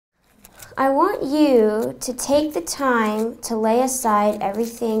I want you to take the time to lay aside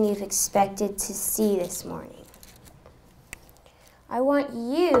everything you've expected to see this morning. I want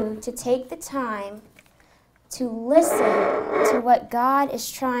you to take the time to listen to what God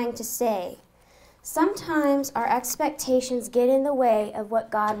is trying to say. Sometimes our expectations get in the way of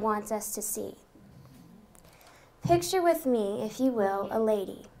what God wants us to see. Picture with me, if you will, a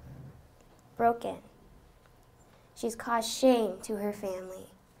lady, broken. She's caused shame to her family.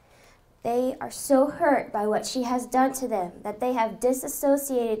 They are so hurt by what she has done to them that they have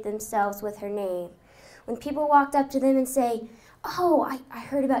disassociated themselves with her name. When people walked up to them and say, "Oh, I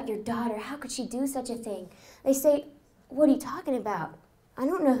heard about your daughter. How could she do such a thing?" They say, "What are you talking about? I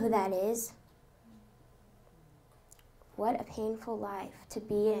don't know who that is." What a painful life to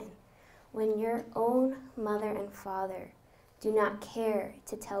be in when your own mother and father do not care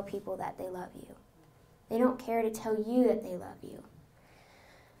to tell people that they love you. They don't care to tell you that they love you.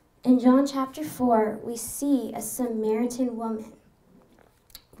 In John chapter 4, we see a Samaritan woman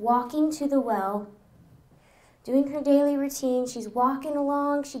walking to the well, doing her daily routine. She's walking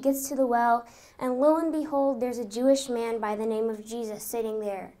along, she gets to the well, and lo and behold, there's a Jewish man by the name of Jesus sitting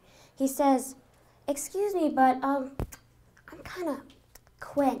there. He says, "Excuse me, but I'm kind of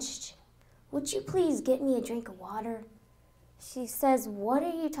quenched. Would you please get me a drink of water?" She says, "What are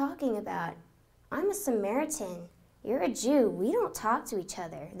you talking about? I'm a Samaritan. You're a Jew. We don't talk to each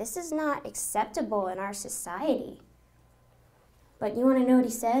other. This is not acceptable in our society." But you want to know what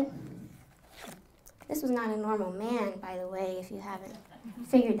he said? This was not a normal man, by the way, if you haven't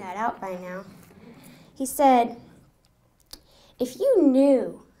figured that out by now. He said, "If you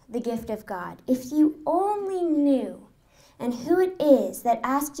knew the gift of God, if you only knew and who it is that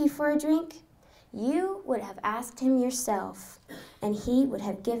asked you for a drink, you would have asked him yourself, and he would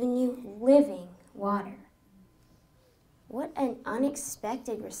have given you living water." What an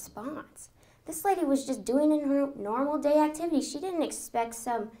unexpected response. This lady was just doing her normal day activity. She didn't expect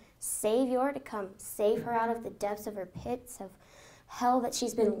some savior to come save her out of the depths of her pits of hell that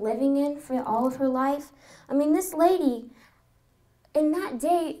she's been living in for all of her life. I mean, this lady, in that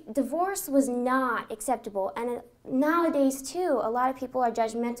day, divorce was not acceptable. And nowadays, too, a lot of people are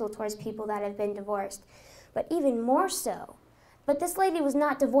judgmental towards people that have been divorced, but even more so. But this lady was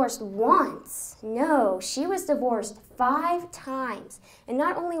not divorced once. No, she was divorced 5 times. And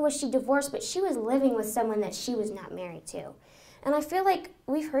not only was she divorced, but she was living with someone that she was not married to. And I feel like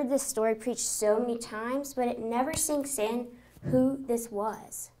we've heard this story preached so many times, but it never sinks in who this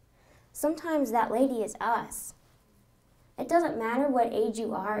was. Sometimes that lady is us. It doesn't matter what age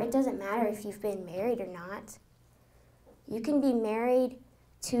you are. It doesn't matter if you've been married or not. You can be married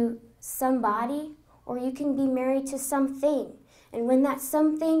to somebody, or you can be married to something. And when that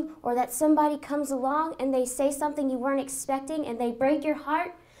something or that somebody comes along and they say something you weren't expecting and they break your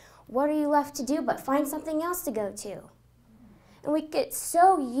heart, what are you left to do but find something else to go to? And we get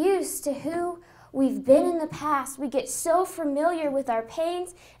so used to who we've been in the past. We get so familiar with our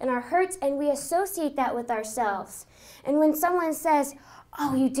pains and our hurts, and we associate that with ourselves. And when someone says,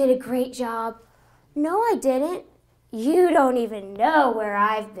 "Oh, you did a great job," "No, I didn't. You don't even know where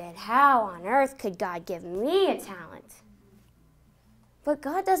I've been. How on earth could God give me a talent?" But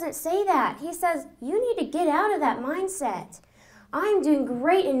God doesn't say that. He says, you need to get out of that mindset. I'm doing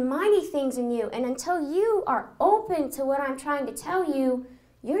great and mighty things in you, and until you are open to what I'm trying to tell you,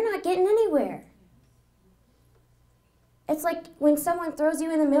 you're not getting anywhere. It's like when someone throws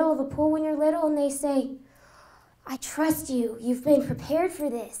you in the middle of a pool when you're little and they say, "I trust you. You've been prepared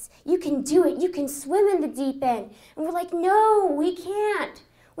for this. You can do it. You can swim in the deep end." And we're like, "No, we can't.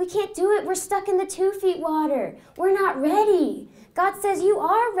 We can't do it. We're stuck in the 2 feet water. We're not ready." God says, you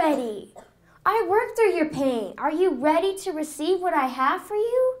are ready. I worked through your pain. Are you ready to receive what I have for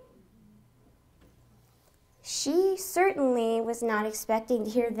you? She certainly was not expecting to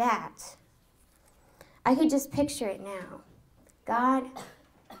hear that. I could just picture it now. "God,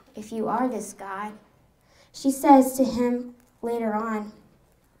 if you are this God," she says to him later on,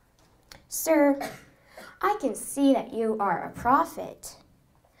 "Sir, I can see that you are a prophet.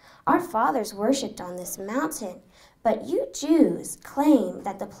 Our fathers worshipped on this mountain, but you Jews claim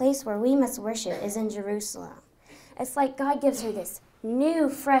that the place where we must worship is in Jerusalem." It's like God gives her this new,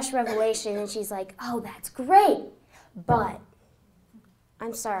 fresh revelation, and she's like, "Oh, that's great, but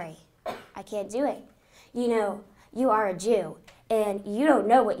I'm sorry, I can't do it. You know, you are a Jew, and you don't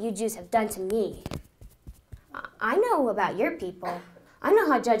know what you Jews have done to me. I know about your people. I know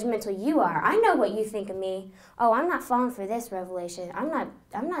how judgmental you are. I know what you think of me. Oh, I'm not falling for this revelation. I'm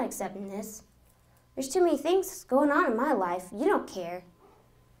not accepting this. There's too many things going on in my life. You don't care."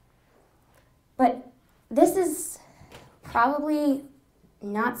 But this is probably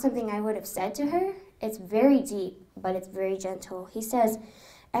not something I would have said to her. It's very deep, but it's very gentle. He says,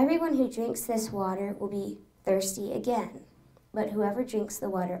 "Everyone who drinks this water will be thirsty again, but whoever drinks the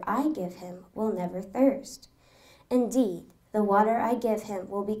water I give him will never thirst. Indeed, the water I give him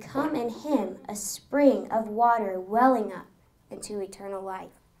will become in him a spring of water welling up into eternal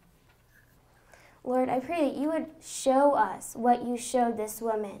life." Lord, I pray that you would show us what you showed this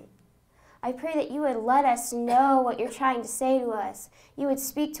woman. I pray that you would let us know what you're trying to say to us. You would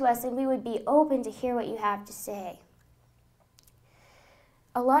speak to us and we would be open to hear what you have to say.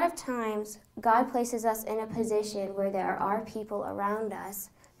 A lot of times, God places us in a position where there are people around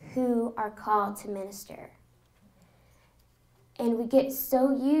us who are called to minister. And we get so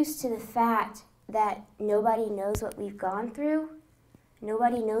used to the fact that nobody knows what we've gone through,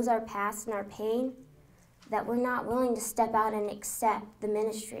 nobody knows our past and our pain, that we're not willing to step out and accept the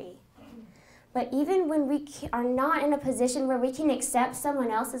ministry. But even when we are not in a position where we can accept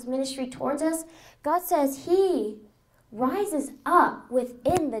someone else's ministry towards us, God says he rises up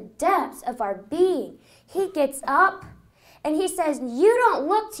within the depths of our being. He gets up and he says, you don't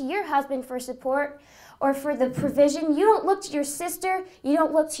look to your husband for support or for the provision. You don't look to your sister. You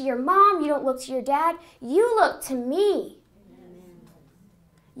don't look to your mom. You don't look to your dad. You look to me.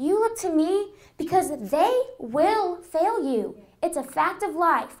 You look to me because they will fail you. It's a fact of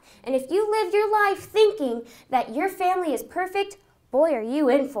life. And if you live your life thinking that your family is perfect, boy, are you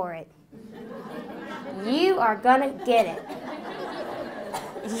in for it. You are gonna get it.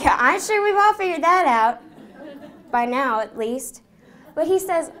 Yeah, I'm sure we've all figured that out, by now at least. But he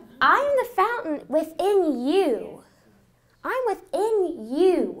says, I am the fountain within you. I'm within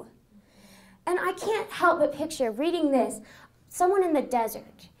you. And I can't help but picture reading this, someone in the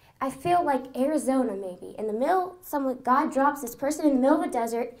desert. I feel like Arizona maybe. In the middle, God drops this person in the middle of the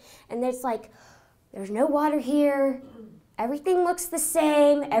desert, and it's like, there's no water here. Everything looks the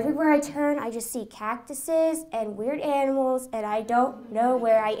same. Everywhere I turn, I just see cactuses and weird animals, and I don't know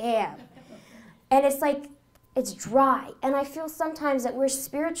where I am. And it's like, it's dry. And I feel sometimes that we're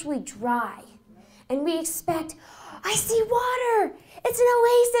spiritually dry. And we expect, I see water. It's an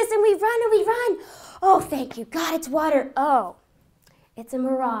oasis, and we run and we run. Oh, thank you, God, it's water. Oh, it's a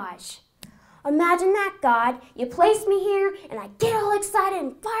mirage. Imagine that, God. You place me here, and I get all excited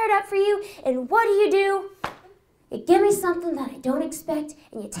and fired up for you, and what do? You give me something that I don't expect,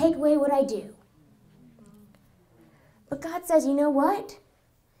 and you take away what I do. But God says, you know what?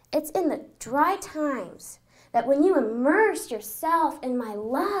 It's in the dry times that when you immerse yourself in my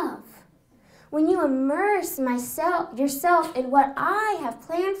love, when you immerse yourself in what I have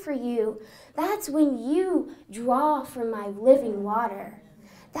planned for you, that's when you draw from my living water.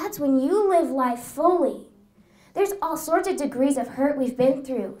 That's when you live life fully. There's all sorts of degrees of hurt we've been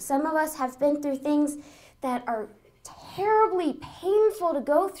through. Some of us have been through things that are terribly painful to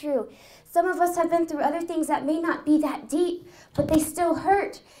go through. Some of us have been through other things that may not be that deep, but they still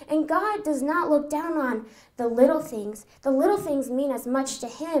hurt. And God does not look down on the little things. The little things mean as much to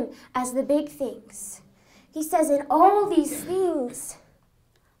him as the big things. He says, in all these things,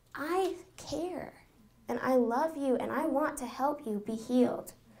 I care, and I love you, and I want to help you be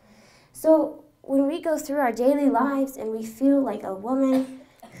healed. So when we go through our daily lives and we feel like a woman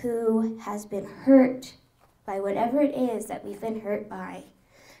who has been hurt by whatever it is that we've been hurt by,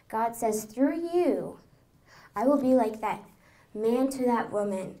 God says, through you, I will be like that man to that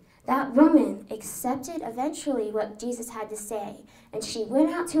woman. That woman accepted eventually what Jesus had to say, and she went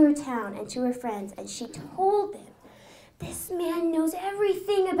out to her town and to her friends, and she told them, this man knows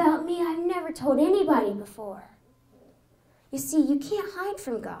everything about me I've never told anybody before. You see, you can't hide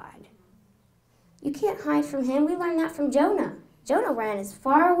from God. You can't hide from him. We learned that from Jonah. Jonah ran as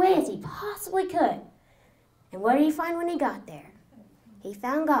far away as he possibly could. And what did he find when he got there? He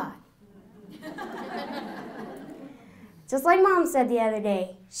found God. Just like Mom said the other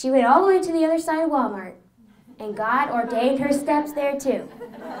day, she went all the way to the other side of Walmart, and God ordained her steps there too.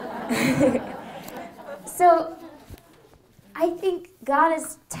 So I think God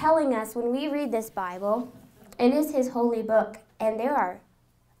is telling us when we read this Bible, it is his holy book, and there are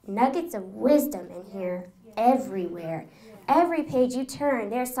nuggets of wisdom in here everywhere. Every page you turn,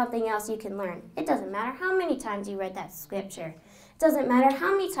 there's something else you can learn. It doesn't matter how many times you read that scripture. It doesn't matter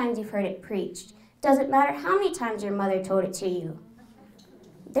how many times you've heard it preached. It doesn't matter how many times your mother told it to you.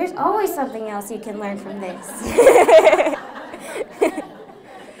 There's always something else you can learn from this.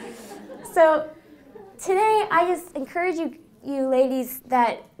 So today, I just encourage you ladies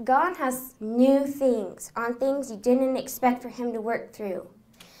that God has new things on things you didn't expect for him to work through.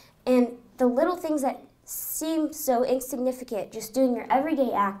 And the little things that seem so insignificant, just doing your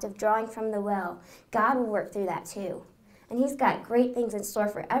everyday act of drawing from the well, God will work through that too. And He's got great things in store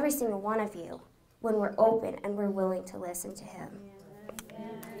for every single one of you when we're open and we're willing to listen to Him.